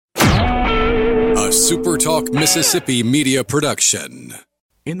SuperTalk Mississippi media production.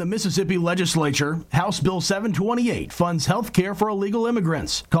 In the Mississippi legislature, House Bill 728 funds health care for illegal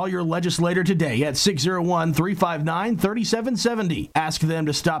immigrants. Call your legislator today at 601-359-3770. Ask them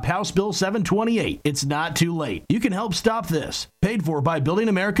to stop House Bill 728. It's not too late. You can help stop this. Paid for by Building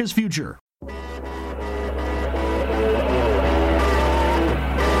America's Future.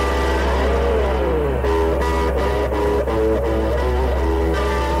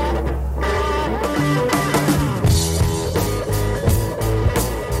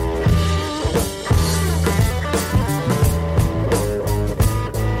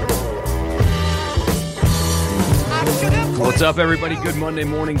 What's up, everybody? Good Monday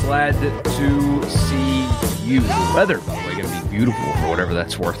morning. Glad to see you. The weather, by the way, going to be beautiful for whatever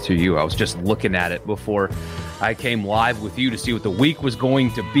that's worth to you. I was just looking at it before I came live with you to see what the week was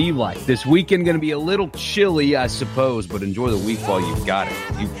going to be like. This weekend going to be a little chilly, I suppose, but enjoy the week while you've got it.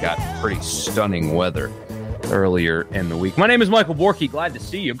 You've got pretty stunning weather earlier in the week. My name is Michael Borky. Glad to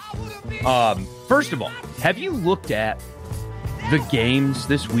see you. First of all, have you looked at the games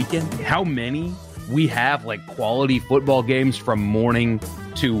this weekend? How many we have, like, quality football games from morning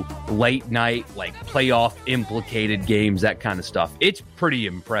to late night, like playoff implicated games, that kind of stuff. It's pretty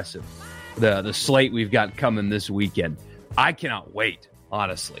impressive, the slate we've got coming this weekend. I cannot wait,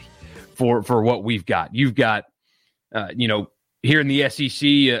 honestly, for what we've got. You've got, here in the SEC,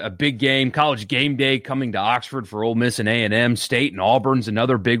 a big game, College Game Day coming to Oxford for Ole Miss and A&M. State and Auburn's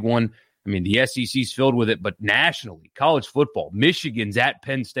another big one. I mean, the SEC's filled with it, but nationally, college football, Michigan's at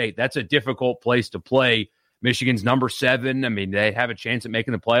Penn State. That's a difficult place to play. Michigan's number 7. I mean, they have a chance at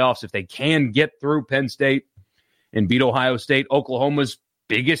making the playoffs if they can get through Penn State and beat Ohio State. Oklahoma's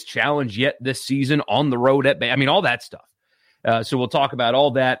biggest challenge yet this season on the road at Bay. I mean, all that stuff. So we'll talk about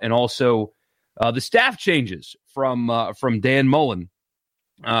all that, and also the staff changes from Dan Mullen.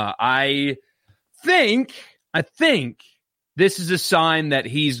 I think this is a sign that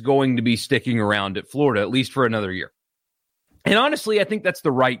he's going to be sticking around at Florida, at least for another year. And honestly, I think that's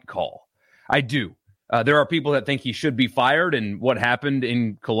the right call. I do. There are people that think he should be fired, and what happened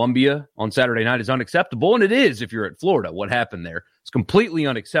in Columbia on Saturday night is unacceptable, and it is if you're at Florida. What happened there is completely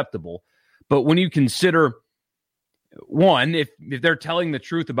unacceptable. But when you consider, one, if they're telling the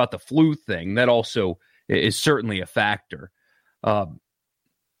truth about the flu thing, that also is certainly a factor.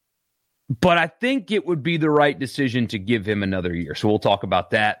 But I think it would be the right decision to give him another year. So we'll talk about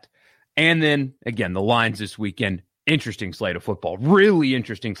that. And then, again, the lines this weekend. Interesting slate of football. Really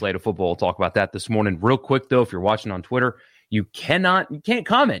interesting slate of football. We'll talk about that this morning. Real quick, though, if you're watching on Twitter, you can't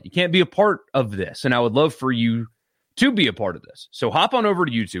comment. You can't be a part of this. And I would love for you to be a part of this. So hop on over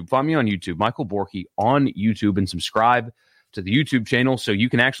to YouTube. Find me on YouTube, Michael Borky on YouTube, and subscribe to the YouTube channel so you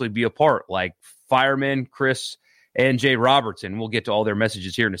can actually be a part, like Fireman, Chris, and Jay Robertson. We'll get to all their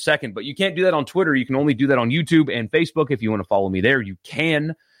messages here in a second, but you can't do that on Twitter. You can only do that on YouTube and Facebook. If you want to follow me there, you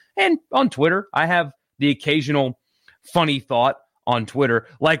can. And on Twitter, I have the occasional funny thought on Twitter.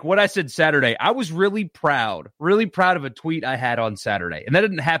 Like what I said Saturday, I was really proud of a tweet I had on Saturday. And that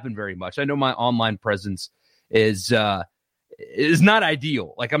didn't happen very much. I know my online presence is not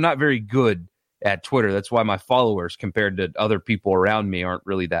ideal. Like, I'm not very good at Twitter. That's why my followers compared to other people around me aren't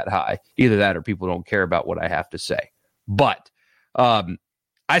really that high. Either that or people don't care about what I have to say. But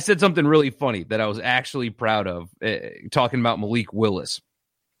I said something really funny that I was actually proud of, talking about Malik Willis.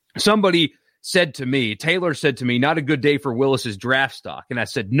 Somebody said to me, Taylor said to me, not a good day for Willis's draft stock. And I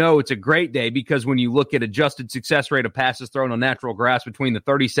said, no, it's a great day, because when you look at adjusted success rate of passes thrown on natural grass between the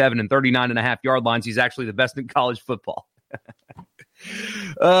 37 and 39.5 yard lines, he's actually the best in college football.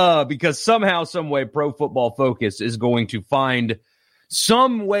 Because somehow, some way, Pro Football Focus is going to find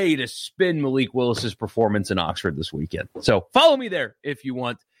some way to spin Malik Willis's performance in Oxford this weekend. So follow me there if you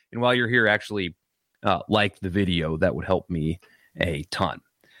want. And while you're here, actually like the video. That would help me a ton.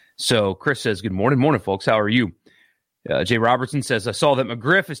 So Chris says, good morning. Morning, folks. How are you? Jay Robertson says, I saw that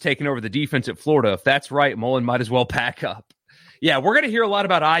McGriff has taken over the defense at Florida. If that's right, Mullen might as well pack up. Yeah, we're going to hear a lot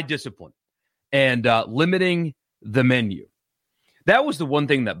about eye discipline and limiting the menu. That was the one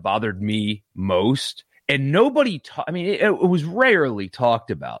thing that bothered me most. And nobody, it was rarely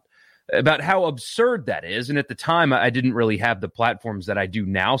talked about how absurd that is. And at the time, I didn't really have the platforms that I do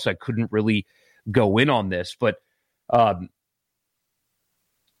now, so I couldn't really go in on this. But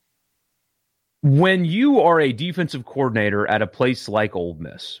when you are a defensive coordinator at a place like Ole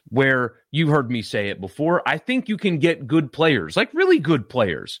Miss, where you've heard me say it before, I think you can get good players, like really good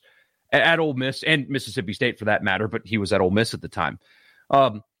players, at Ole Miss and Mississippi State for that matter, but he was at Ole Miss at the time.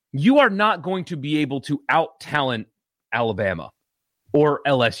 You are not going to be able to out-talent Alabama or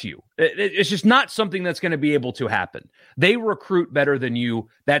LSU. It's just not something that's going to be able to happen. They recruit better than you.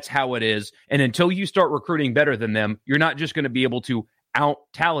 That's how it is. And until you start recruiting better than them, you're not just going to be able to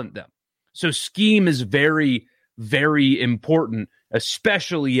out-talent them. So scheme is very, very important,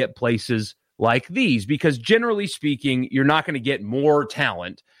 especially at places like these, because generally speaking, you're not going to get more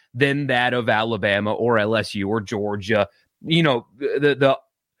talent than that of Alabama or LSU or Georgia, the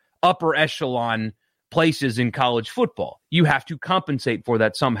upper echelon places in college football. You have to compensate for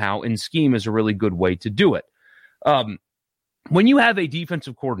that somehow, and scheme is a really good way to do it. When you have a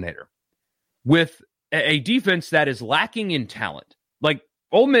defensive coordinator with a defense that is lacking in talent, like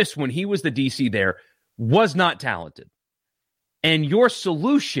Ole Miss when he was the DC there was not talented, and your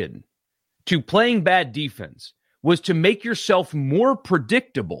solution to playing bad defense was to make yourself more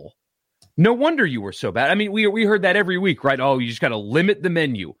predictable, no wonder you were so bad. I mean, we heard that every week, right? Oh, you just got to limit the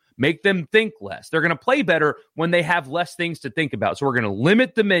menu. Make them think less. They're going to play better when they have less things to think about. So we're going to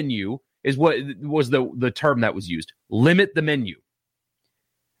limit the menu is what was the term that was used. Limit the menu.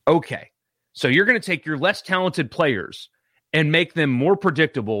 Okay. So you're going to take your less talented players and make them more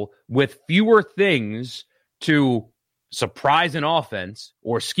predictable with fewer things to surprise an offense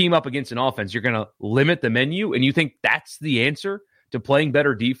or scheme up against an offense. You're going to limit the menu, and you think that's the answer to playing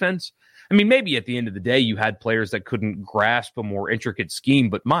better defense? I mean, maybe at the end of the day, you had players that couldn't grasp a more intricate scheme,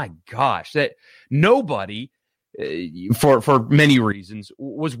 but my gosh, that nobody, for many reasons,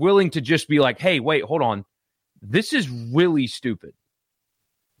 was willing to just be like, hey, wait, hold on. This is really stupid.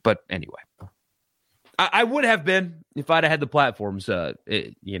 But anyway, I would have been if I'd have had the platforms.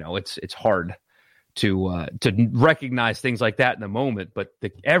 It's hard to recognize things like that in the moment, but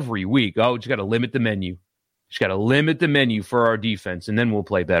every week, just got to limit the menu. Just got to limit the menu for our defense, and then we'll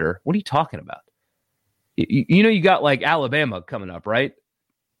play better. What are you talking about? You got like Alabama coming up, right?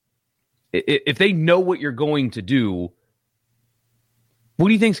 If they know what you're going to do, what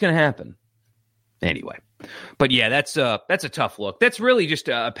do you think's going to happen? Anyway, but yeah, that's a tough look. That's really just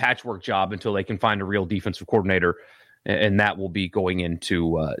a patchwork job until they can find a real defensive coordinator, and that will be going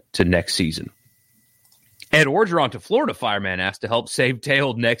into to next season. Ed Orgeron to Florida Fireman asked to help save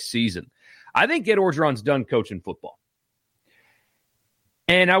Te'o next season. I think Ed Orgeron's done coaching football.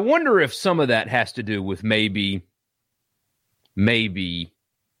 And I wonder if some of that has to do with maybe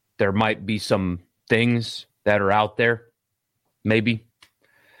there might be some things that are out there. Maybe.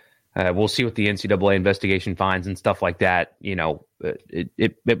 We'll see what the NCAA investigation finds and stuff like that.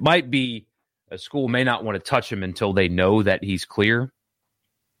 It might be a school may not want to touch him until they know that he's clear,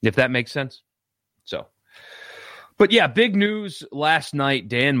 if that makes sense. So, but yeah, big news last night,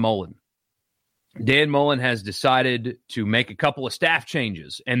 Dan Mullen. Dan Mullen has decided to make a couple of staff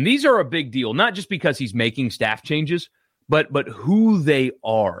changes. And these are a big deal, not just because he's making staff changes, but who they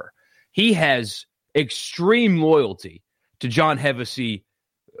are. He has extreme loyalty to John Hevesy,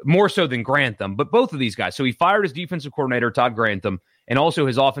 more so than Grantham, but both of these guys. So he fired his defensive coordinator, Todd Grantham, and also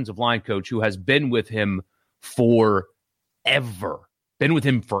his offensive line coach, who has been with him forever.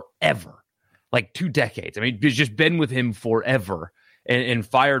 Like 2 decades. I mean, he's just been with him forever, and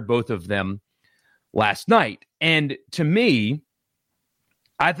fired both of them last night. And to me,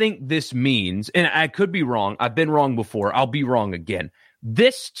 I think this means, and I could be wrong, I've been wrong before, I'll be wrong again.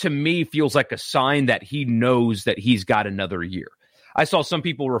 This, to me, feels like a sign that he knows that he's got another year. I saw some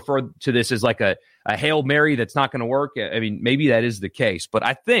people refer to this as like a Hail Mary that's not going to work. I mean, maybe that is the case, but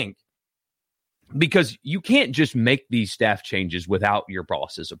I think because you can't just make these staff changes without your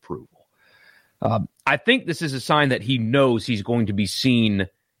boss's approval. I think this is a sign that he knows he's going to be seen,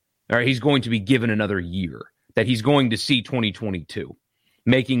 or he's going to be given another year, that he's going to see 2022.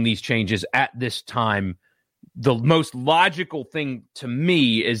 Making these changes at this time, the most logical thing to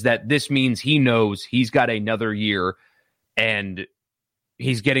me is that this means he knows he's got another year and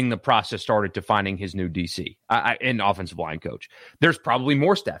he's getting the process started to finding his new DC and offensive line coach. There's probably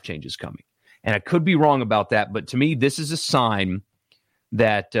more staff changes coming, and I could be wrong about that, but to me, this is a sign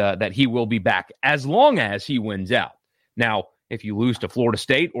that he will be back as long as he wins out. Now, if you lose to Florida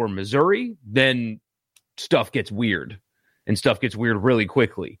State or Missouri, then stuff gets weird, and stuff gets weird really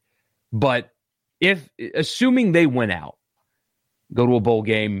quickly. But assuming they win out, go to a bowl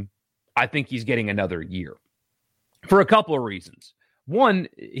game, I think he's getting another year for a couple of reasons. One,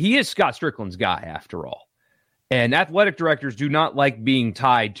 he is Scott Strickland's guy after all. And athletic directors do not like being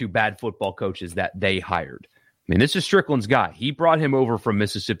tied to bad football coaches that they hired. I mean, this is Strickland's guy. He brought him over from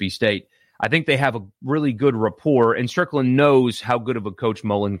Mississippi State. I think they have a really good rapport, and Strickland knows how good of a coach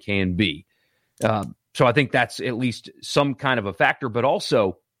Mullen can be. So I think that's at least some kind of a factor. But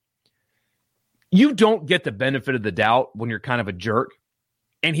also, you don't get the benefit of the doubt when you're kind of a jerk.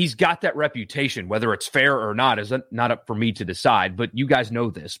 And he's got that reputation, whether it's fair or not, is not up for me to decide. But you guys know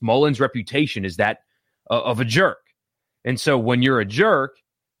this. Mullen's reputation is that of a jerk. And so when you're a jerk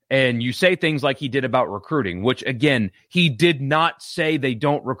and you say things like he did about recruiting, which, again, he did not say they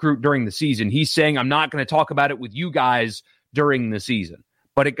don't recruit during the season. He's saying, I'm not going to talk about it with you guys during the season.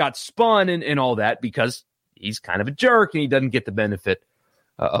 But it got spun and all that because he's kind of a jerk and he doesn't get the benefit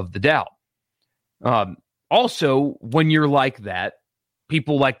of the doubt. Also, when you're like that,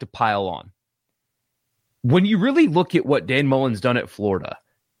 people like to pile on. When you really look at what Dan Mullen's done at Florida,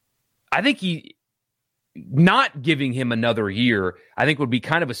 I think not giving him another year, I think would be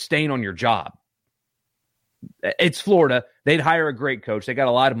kind of a stain on your job. It's Florida. They'd hire a great coach. They got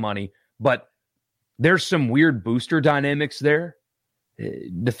a lot of money, but there's some weird booster dynamics there.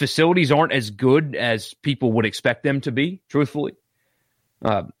 The facilities aren't as good as people would expect them to be, truthfully.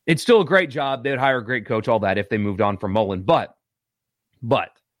 It's still a great job. They'd hire a great coach, all that, if they moved on from Mullen. But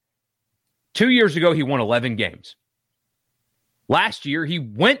 2 years ago, he won 11 games. Last year, he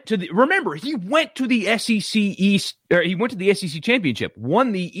went to the SEC East, or he went to the SEC Championship,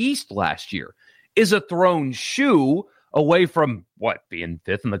 won the East last year, is a thrown shoe away from being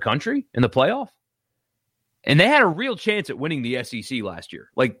fifth in the country in the playoff. And they had a real chance at winning the SEC last year.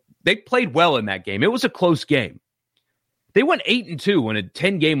 Like, they played well in that game. It was a close game. They went 8-2 in a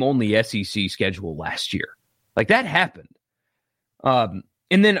 10-game only SEC schedule last year. Like, that happened. And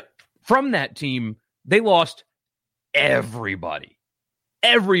then from that team, they lost everybody.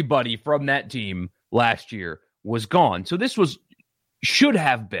 Everybody from that team last year was gone. So this was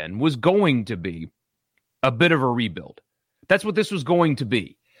going to be a bit of a rebuild. That's what this was going to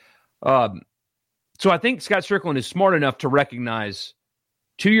be. So I think Scott Strickland is smart enough to recognize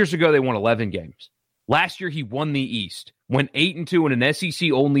 2 years ago they won 11 games. Last year he won the East, went 8-2 in an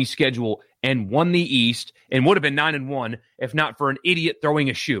SEC-only schedule, and won the East, and would have been 9-1 if not for an idiot throwing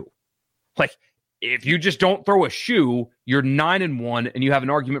a shoe. Like, if you just don't throw a shoe, you're 9-1, and you have an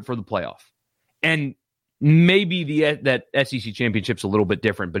argument for the playoff. And maybe that SEC championship's a little bit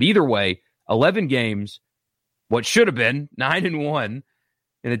different, but either way, 11 games, what should have been 9-1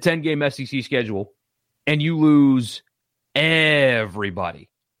 in a 10-game SEC schedule, and you lose everybody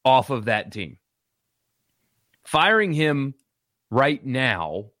off of that team. Firing him right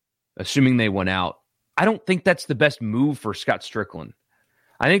now, assuming they went out, I don't think that's the best move for Scott Strickland.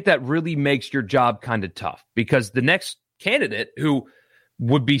 I think that really makes your job kind of tough because the next candidate who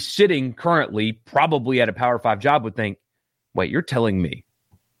would be sitting currently probably at a Power 5 job would think, wait, you're telling me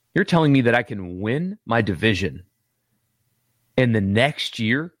that I can win my division and the next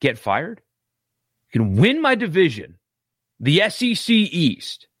year get fired? I can win my division, the SEC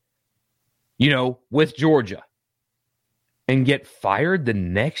East, with Georgia, and get fired the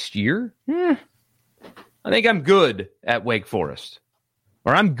next year? I think I'm good at Wake Forest.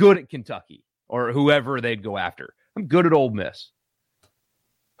 Or I'm good at Kentucky. Or whoever they'd go after. I'm good at Ole Miss.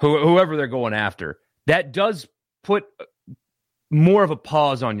 Whoever they're going after. That does put more of a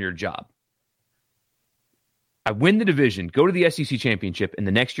pause on your job. I win the division, go to the SEC Championship, and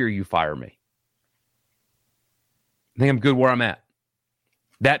the next year you fire me. I think I'm good where I'm at.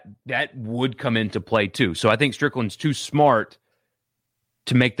 That would come into play too. So I think Strickland's too smart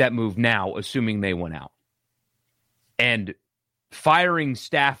to make that move now, assuming they went out. And firing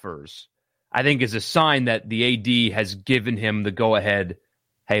staffers, I think, is a sign that the AD has given him the go-ahead.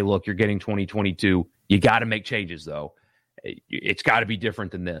 Hey, look, you're getting 2022. You got to make changes, though. It's got to be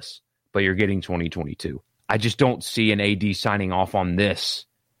different than this, but you're getting 2022. I just don't see an AD signing off on this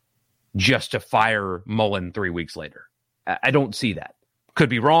just to fire Mullen 3 weeks later. I don't see that. Could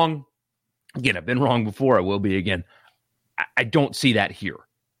be wrong. Again, I've been wrong before. I will be again. I don't see that here.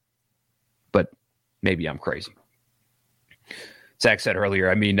 But maybe I'm crazy. Zach said earlier,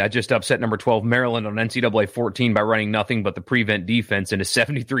 I just upset number 12 Maryland on NCAA 14 by running nothing but the prevent defense in a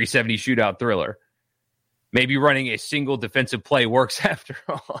 73-70 shootout thriller. Maybe running a single defensive play works after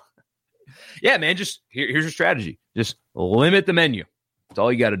all. Yeah, man, just here's your strategy. Just limit the menu. That's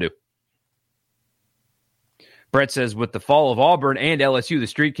all you got to do. Brett says, with the fall of Auburn and LSU, the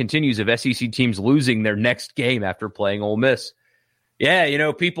streak continues of SEC teams losing their next game after playing Ole Miss.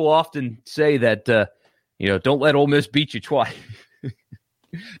 Yeah, people often say that, don't let Ole Miss beat you twice.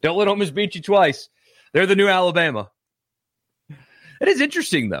 Don't let Ole Miss beat you twice. They're the new Alabama. That is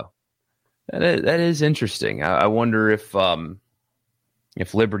interesting, though. That is interesting. I wonder if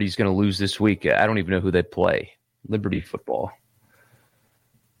Liberty's going to lose this week. I don't even know who they play. Liberty football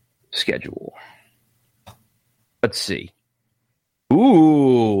schedule. Let's see.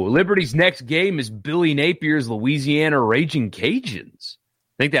 Ooh, Liberty's next game is Billy Napier's Louisiana Raging Cajuns.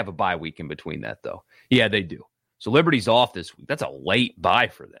 I think they have a bye week in between that, though. Yeah, they do. So Liberty's off this week. That's a late bye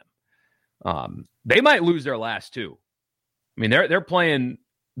for them. They might lose their last two. I mean, they're playing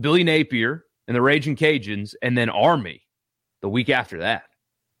Billy Napier and the Raging Cajuns and then Army the week after that.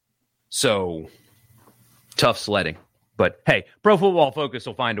 So tough sledding. But hey, Pro Football Focus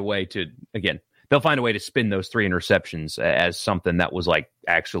will find a way to, again, they'll find a way to spin those 3 interceptions as something that was like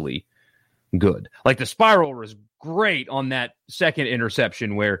actually good. Like the spiral was great on that second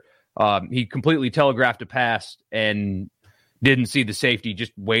interception where he completely telegraphed a pass and didn't see the safety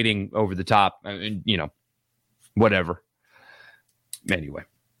just waiting over the top. And, whatever. Anyway.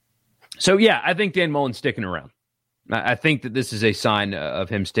 So, yeah, I think Dan Mullen's sticking around. I think that this is a sign of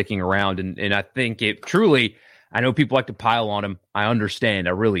him sticking around. And I think it truly, I know people like to pile on him. I understand.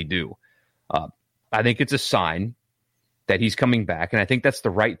 I really do. I think it's a sign that he's coming back. And I think that's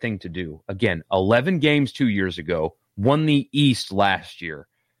the right thing to do. Again, 11 games 2 years ago, won the East last year.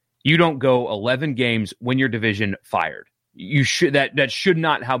 You don't go 11 games, win your division, fired. You should that should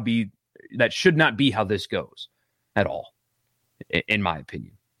not be how this goes at all, in my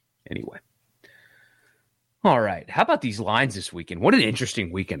opinion. Anyway. All right. How about these lines this weekend? What an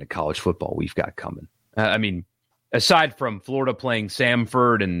interesting weekend of college football we've got coming. Aside from Florida playing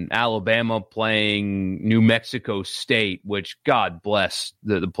Samford and Alabama playing New Mexico State, which God bless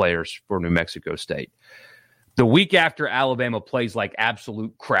the players for New Mexico State. The week after Alabama plays like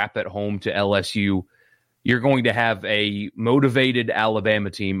absolute crap at home to LSU, you're going to have a motivated Alabama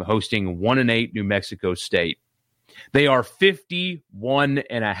team hosting 1-8 New Mexico State. They are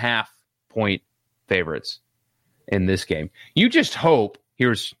 51.5 point favorites in this game. You just hope,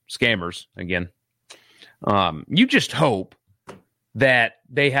 here's scammers again, you just hope that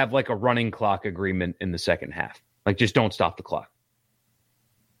they have like a running clock agreement in the second half. Like, just don't stop the clock.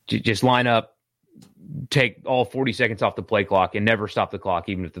 Just line up, take all 40 seconds off the play clock, and never stop the clock,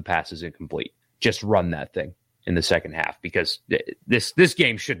 even if the pass is incomplete. Just run that thing in the second half, because this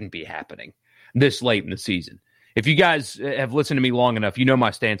game shouldn't be happening this late in the season. If you guys have listened to me long enough, you know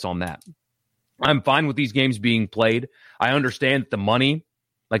my stance on that. I'm fine with these games being played. I understand the money,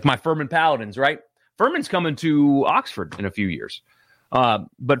 like my Furman Paladins, right? Furman's coming to Oxford in a few years.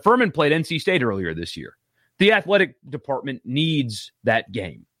 But Furman played NC State earlier this year. The athletic department needs that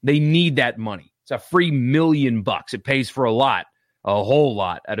game. They need that money. It's a free $1 million. It pays for a whole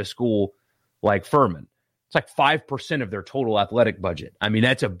lot at a school like Furman. It's like 5% of their total athletic budget. I mean,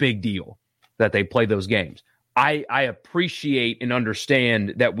 that's a big deal that they play those games. I appreciate and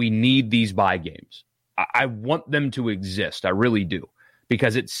understand that we need these bye games. I want them to exist. I really do.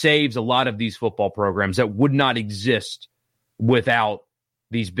 Because it saves a lot of these football programs that would not exist without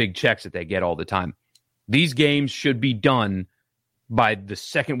these big checks that they get all the time. These games should be done by the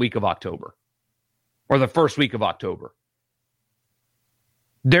second week of October or the first week of October.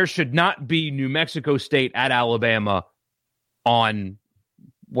 There should not be New Mexico State at Alabama on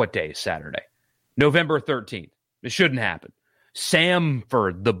what day is Saturday? November 13th. It shouldn't happen.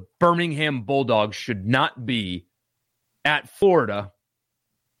 Samford, the Birmingham Bulldogs, should not be at Florida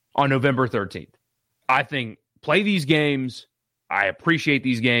on November 13th. I think play these games. I appreciate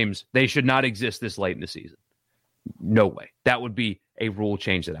these games. They should not exist this late in the season. No way. That would be a rule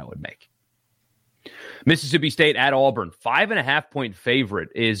change that I would make. Mississippi State at Auburn. 5.5 point favorite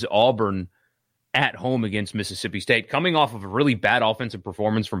is Auburn at home against Mississippi State. Coming off of a really bad offensive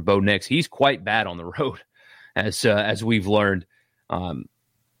performance from Bo Nix. He's quite bad on the road, as we've learned.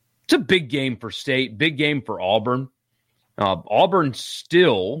 It's a big game for State, big game for Auburn. Auburn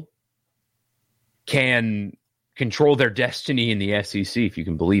still can control their destiny in the SEC, if you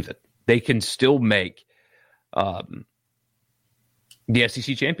can believe it. They can still make the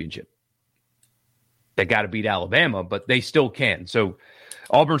SEC championship. They got to beat Alabama, but they still can. So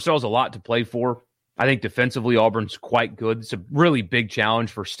Auburn still has a lot to play for. I think defensively, Auburn's quite good. It's a really big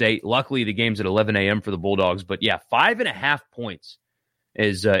challenge for State. Luckily, the game's at 11 a.m. for the Bulldogs. But yeah, 5.5 points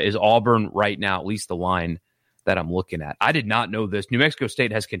is Auburn right now, at least the line that I'm looking at. I did not know this. New Mexico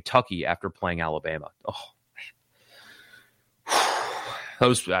State has Kentucky after playing Alabama. Oh,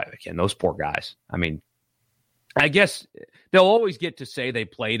 man. Those poor guys. I mean, I guess they'll always get to say they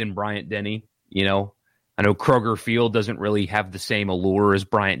played in Bryant-Denny. You know, I know Kroger Field doesn't really have the same allure as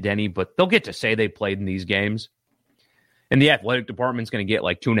Bryant-Denny, but they'll get to say they played in these games. And the athletic department's going to get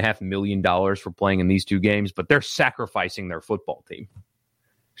like $2.5 million for playing in these two games, but they're sacrificing their football team.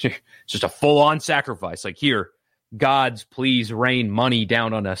 It's just a full-on sacrifice. Like, here, gods, please rain money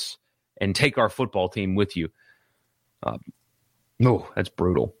down on us and take our football team with you. That's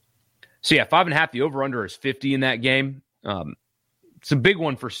brutal. So, yeah, 5.5, the over-under is 50 in that game. It's a big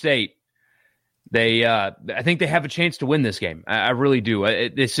one for State. I think they have a chance to win this game. I really do.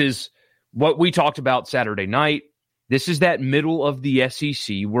 This is what we talked about Saturday night. This is that middle of the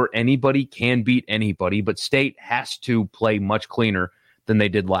SEC where anybody can beat anybody, but State has to play much cleaner than they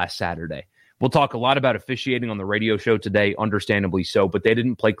did last Saturday. We'll talk a lot about officiating on the radio show today, understandably so, but they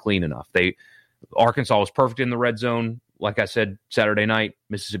didn't play clean enough. Arkansas was perfect in the red zone. Like I said, Saturday night,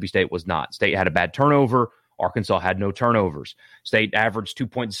 Mississippi State was not. State had a bad turnover. Arkansas had no turnovers. State averaged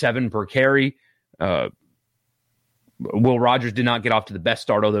 2.7 per carry. Will Rogers did not get off to the best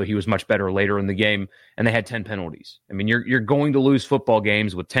start, although he was much better later in the game, and they had 10 penalties. I mean, you're going to lose football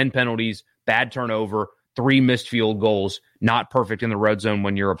games with 10 penalties, bad turnover, 3 missed field goals, not perfect in the red zone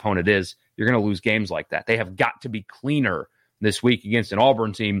when your opponent is. You're going to lose games like that. They have got to be cleaner this week against an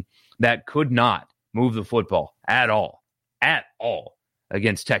Auburn team that could not move the football at all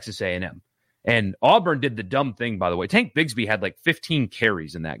against Texas A&M. And Auburn did the dumb thing, by the way. Tank Bigsby had like 15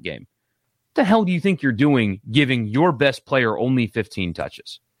 carries in that game. What the hell do you think you're doing giving your best player only 15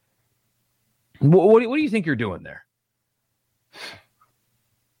 touches? What do you think you're doing there?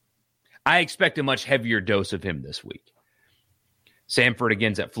 I expect a much heavier dose of him this week. Samford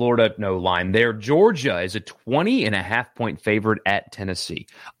against at Florida, no line there. Georgia is a 20.5-point favorite at Tennessee.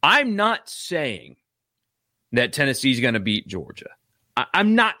 I'm not saying that Tennessee's going to beat Georgia.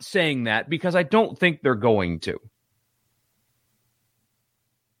 I'm not saying that because I don't think they're going to.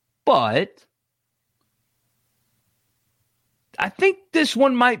 But I think this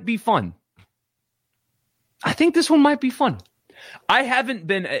one might be fun. I haven't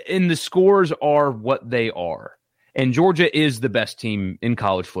been, and the scores are what they are. And Georgia is the best team in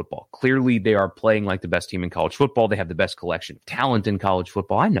college football. Clearly, they are playing like the best team in college football. They have the best collection of talent in college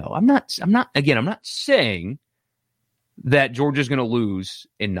football. I know. I'm not saying that Georgia's going to lose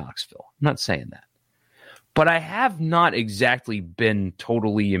in Knoxville. I'm not saying that. But I have not exactly been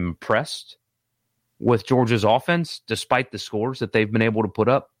totally impressed with Georgia's offense, despite the scores that they've been able to put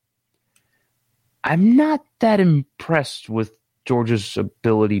up. I'm not that impressed with Georgia's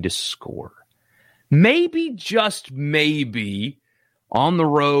ability to score. Maybe, just maybe, on the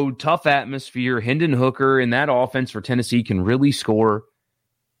road, tough atmosphere, Hendon Hooker in that offense for Tennessee can really score.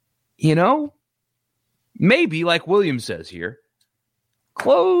 You know, maybe, like Williams says here,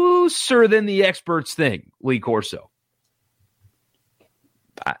 closer than the experts think, Lee Corso.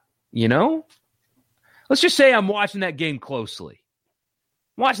 Let's just say I'm watching that game closely.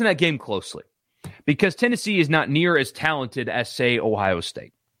 Because Tennessee is not near as talented as, say, Ohio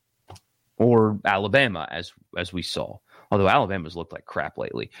State or Alabama, as we saw. Although Alabama's looked like crap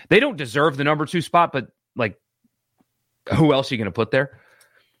lately. They don't deserve the number 2 spot, but, like, who else are you going to put there?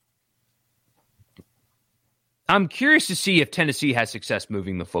 I'm curious to see if Tennessee has success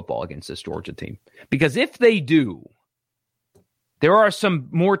moving the football against this Georgia team. Because if they do, there are some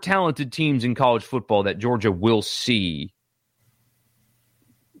more talented teams in college football that Georgia will see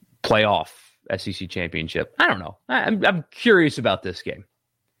play off SEC championship. I don't know. I'm curious about this game.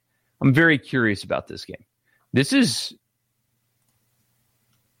 I'm very curious about this game. This is,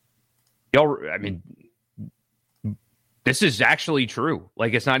 this is actually true.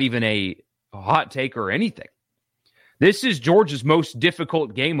 Like, it's not even a hot take or anything. This is Georgia's most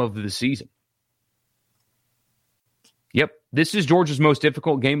difficult game of the season. Yep, this is Georgia's most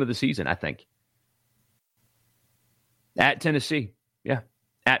difficult game of the season, I think. At Tennessee, yeah.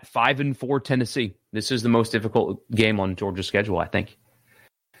 At 5-4 Tennessee. This is the most difficult game on Georgia's schedule, I think.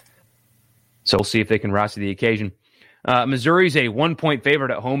 So we'll see if they can rise to the occasion. Missouri's a 1-point favorite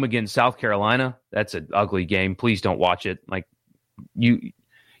at home against South Carolina. That's an ugly game. Please don't watch it. Like,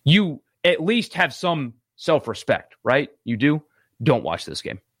 you at least have some self-respect, right? You do. Don't watch this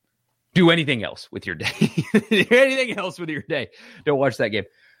game. Do anything else with your day. Don't watch that game.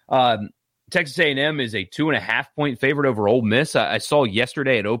 Texas A&M is a 2.5-point favorite over Ole Miss. I saw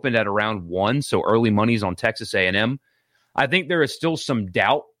yesterday it opened at around 1, so early money's on Texas A&M. I think there is still some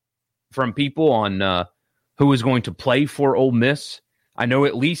doubt from people on who is going to play for Ole Miss. I know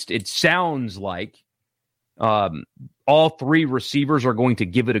at least it sounds like all 3 receivers are going to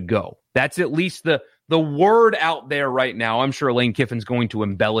give it a go. That's at least the word out there right now. I'm sure Lane Kiffin's going to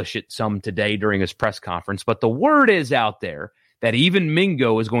embellish it some today during his press conference, but the word is out there that even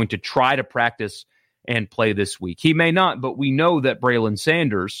Mingo is going to try to practice and play this week. He may not, but we know that Braylon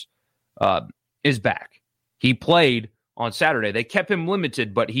Sanders is back. He played on Saturday. They kept him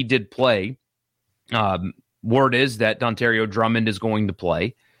limited, but he did play. Word is that Dontario Drummond is going to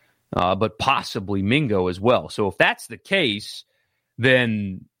play, but possibly Mingo as well. So if that's the case,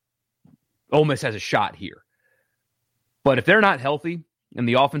 then Ole Miss has a shot here. But if they're not healthy and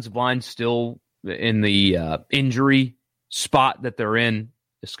the offensive line's still in the injury spot that they're in,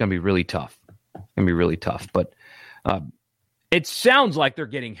 it's going to be really tough. But it sounds like they're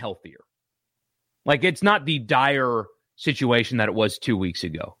getting healthier. Like, it's not the dire situation that it was 2 weeks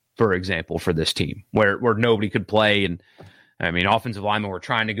ago, for example, for this team, where nobody could play. And, I mean, offensive linemen were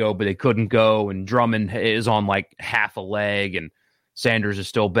trying to go, but they couldn't go. And Drummond is on, like, half a leg. And Sanders is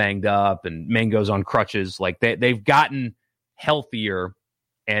still banged up. And Mingo's on crutches. Like, they've gotten healthier.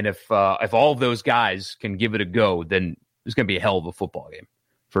 And if all of those guys can give it a go, then it's going to be a hell of a football game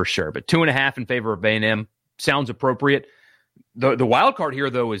for sure. But 2.5 in favor of A&M sounds appropriate. The wild card here,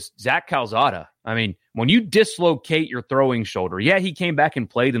 though, is Zach Calzada. I mean, when you dislocate your throwing shoulder, yeah, he came back and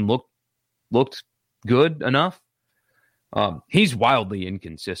played and looked good enough. He's wildly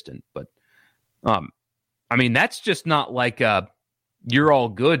inconsistent, but I mean, that's just not like a you're all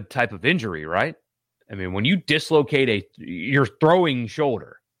good type of injury, right? I mean, when you dislocate your throwing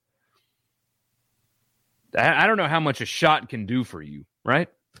shoulder, I don't know how much a shot can do for you, right?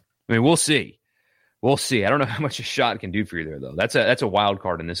 I mean, we'll see. We'll see. I don't know how much a shot can do for you there, though. That's a wild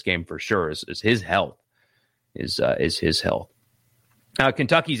card in this game for sure. Is his health? Is his health?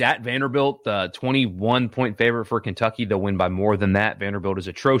 Kentucky's at Vanderbilt. 21-point favorite for Kentucky. They'll win by more than that. Vanderbilt is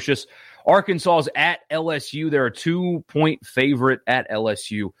atrocious. Arkansas's at LSU. They're a 2-point favorite at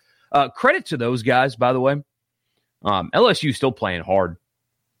LSU. Credit to those guys, by the way. LSU still playing hard.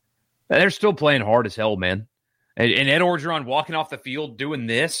 They're still playing hard as hell, man. And Ed Orgeron walking off the field doing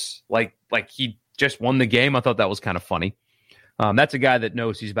this, like he just won the game. I thought that was kind of funny. That's a guy that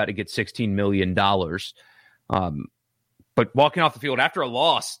knows he's about to get $16 million. But walking off the field after a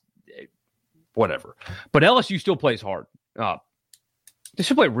loss, whatever. But LSU still plays hard. They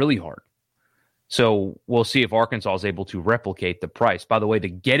still play really hard. So we'll see if Arkansas is able to replicate the price. By the way, the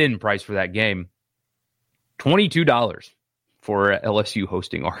get-in price for that game, $22 for LSU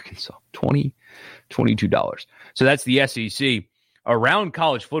hosting Arkansas. $22. So that's the SEC. Around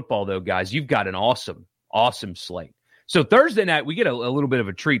college football, though, guys, you've got an awesome slate. So Thursday night, we get a little bit of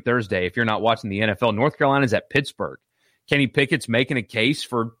a treat Thursday. If you're not watching the NFL, North Carolina's at Pittsburgh. Kenny Pickett's making a case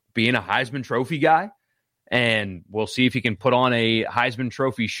for being a Heisman Trophy guy. And we'll see if he can put on a Heisman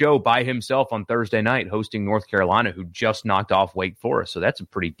Trophy show by himself on Thursday night, hosting North Carolina, who just knocked off Wake Forest. So that's a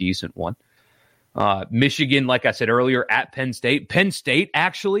pretty decent one. Michigan, like I said earlier, at Penn State. Penn State,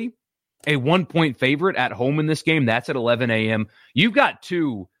 actually, a 1-point favorite at home in this game. That's at 11 a.m. You've got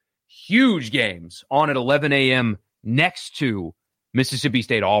two huge games on at 11 a.m. next to Mississippi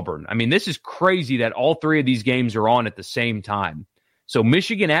State Auburn. I mean, this is crazy that all three of these games are on at the same time. So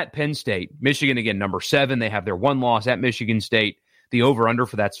Michigan at Penn State. Michigan, again, number 7. They have their one loss at Michigan State. The over-under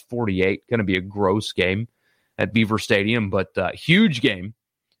for that's 48. Going to be a gross game at Beaver Stadium, but huge game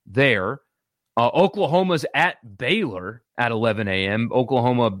there. Oklahoma's at Baylor at 11 a.m.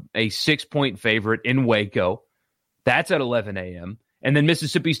 Oklahoma, a 6-point favorite in Waco. That's at 11 a.m. And then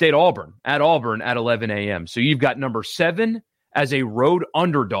Mississippi State Auburn at 11 a.m. So you've got number 7 as a road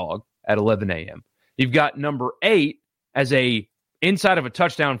underdog at 11 a.m. You've got number 8 as a inside of a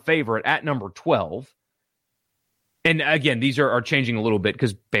touchdown favorite at number 12. And again, these are changing a little bit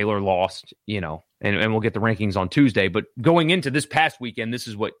because Baylor lost, and we'll get the rankings on Tuesday. But going into this past weekend, this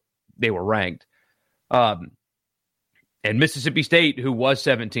is what they were ranked. And Mississippi State, who was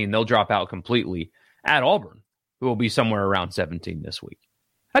 17, they'll drop out completely at Auburn, who will be somewhere around 17 this week.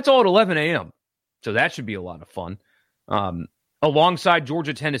 That's all at 11 a.m. So that should be a lot of fun. Alongside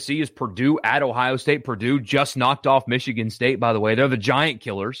Georgia, Tennessee is Purdue at Ohio State. Purdue just knocked off Michigan State, by the way. They're the giant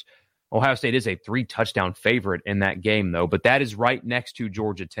killers. Ohio State is a 3-touchdown favorite in that game, though. But that is right next to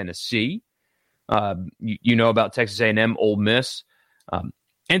Georgia, Tennessee. You know about Texas A&M, Ole Miss.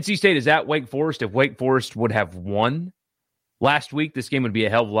 NC State is at Wake Forest. If Wake Forest would have won last week, this game would be a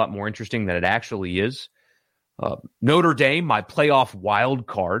hell of a lot more interesting than it actually is. Notre Dame, my playoff wild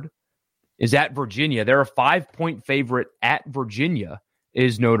card, is at Virginia. They're a 5-point favorite at Virginia,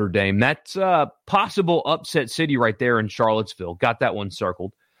 is Notre Dame. That's a possible upset city right there in Charlottesville. Got that one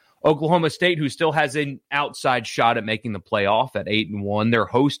circled. Oklahoma State, who still has an outside shot at making the playoff at 8-1. They're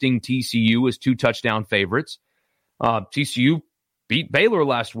hosting TCU as 2-touchdown favorites. TCU beat Baylor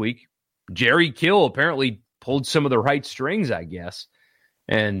last week. Jerry Kill apparently pulled some of the right strings, I guess.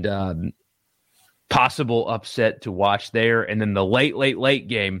 And possible upset to watch there. And then the late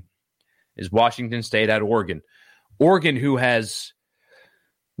game is Washington State at Oregon. Oregon, who has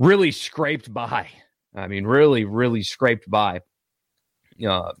really scraped by. I mean, really scraped by.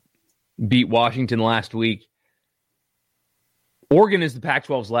 Beat Washington last week. Oregon is the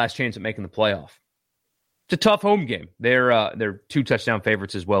Pac-12's last chance at making the playoff. It's a tough home game. They're 2-touchdown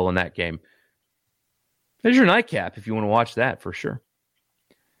favorites as well in that game. There's your nightcap if you want to watch that for sure.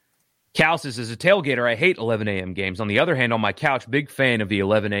 Cal says, as a tailgater, I hate 11 a.m. games. On the other hand, on my couch, big fan of the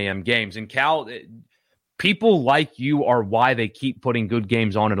 11 a.m. games. And Cal, people like you are why they keep putting good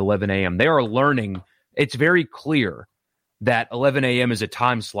games on at 11 a.m. They are learning. It's very clear that 11 a.m. is a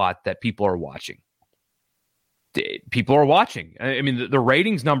time slot that people are watching. People are watching. I mean, the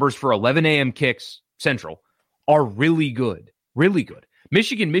ratings numbers for 11 a.m. kicks Central are really good. Really good.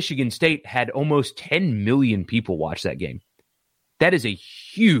 Michigan State had almost 10 million people watch that game. That is a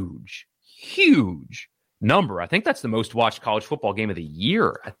huge, huge number. I think that's the most watched college football game of the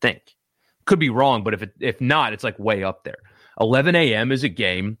year, I think. Could be wrong, but if not, it's like way up there. 11 a.m. is a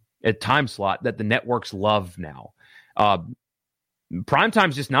game, a time slot that the networks love now. Primetime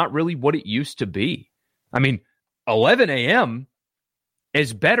is just not really what it used to be. I mean, 11 a.m.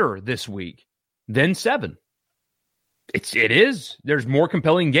 is better this week than 7. It is. There's more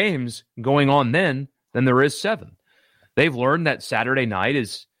compelling games going on then than there is 7. They've learned that Saturday night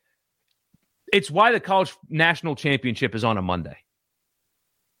it's why the college national championship is on a Monday.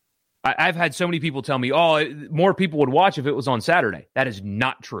 I've had so many people tell me, more people would watch if it was on Saturday. That is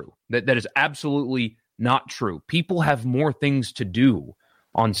not true. That is absolutely not true. People have more things to do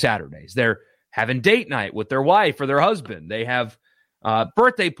on Saturdays. They're having date night with their wife or their husband. They have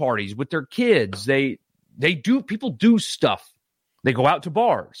birthday parties with their kids. People do stuff. They go out to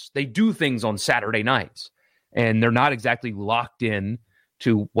bars. They do things on Saturday nights. And they're not exactly locked in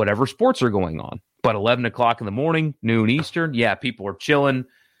to whatever sports are going on. But 11 o'clock in the morning, noon Eastern, people are chilling,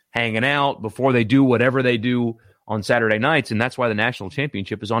 hanging out before they do whatever they do on Saturday nights. And that's why the national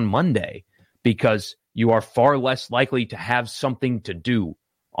championship is on Monday, because you are far less likely to have something to do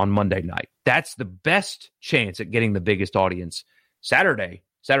on Monday night. That's the best chance at getting the biggest audience. Saturday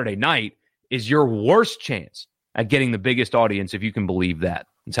night is your worst chance at getting the biggest audience, if you can believe that.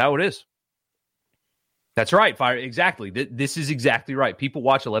 That's how it is. That's right, Fire. Exactly. This is exactly right. People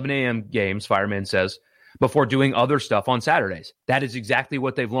watch 11 a.m. games, Fireman says, before doing other stuff on Saturdays. That is exactly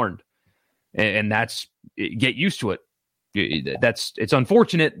what they've learned. And that's, get used to it. It's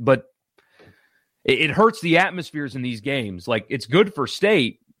unfortunate, but it hurts the atmospheres in these games. Like, it's good for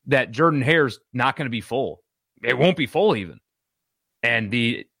State that Jordan-Hare's not going to be full. It won't be full even. And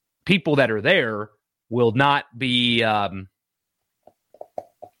the people that are there will not be, they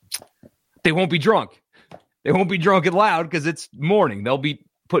won't be drunk. They won't be drunk and loud because it's morning. They'll be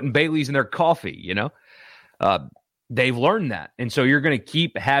putting Baileys in their coffee, They've learned that. And so you're going to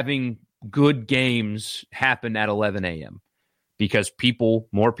keep having good games happen at 11 a.m. because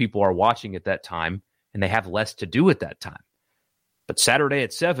more people are watching at that time and they have less to do at that time. But Saturday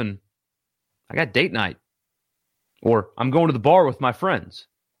at 7, I got date night. Or I'm going to the bar with my friends.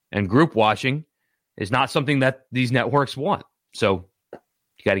 And group watching is not something that these networks want. So you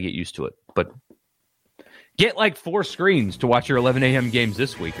got to get used to it. But get like 4 screens to watch your 11 a.m. games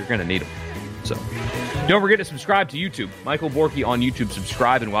this week. You're going to need them. So don't forget to subscribe to YouTube. Michael Borky on YouTube.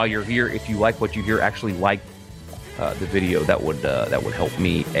 Subscribe. And while you're here, if you like what you hear, actually like the video. That would help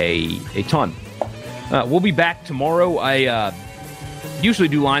me a ton. We'll be back tomorrow. I usually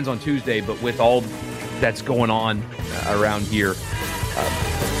do lines on Tuesday, but with all that's going on around here,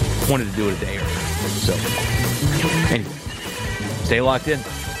 wanted to do it a day early. So anyway, stay locked in.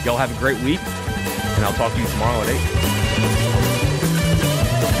 Y'all have a great week, and I'll talk to you tomorrow at 8.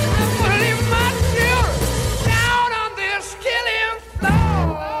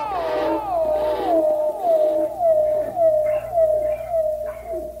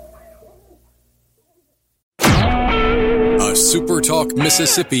 SuperTalk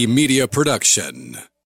Mississippi Media Production.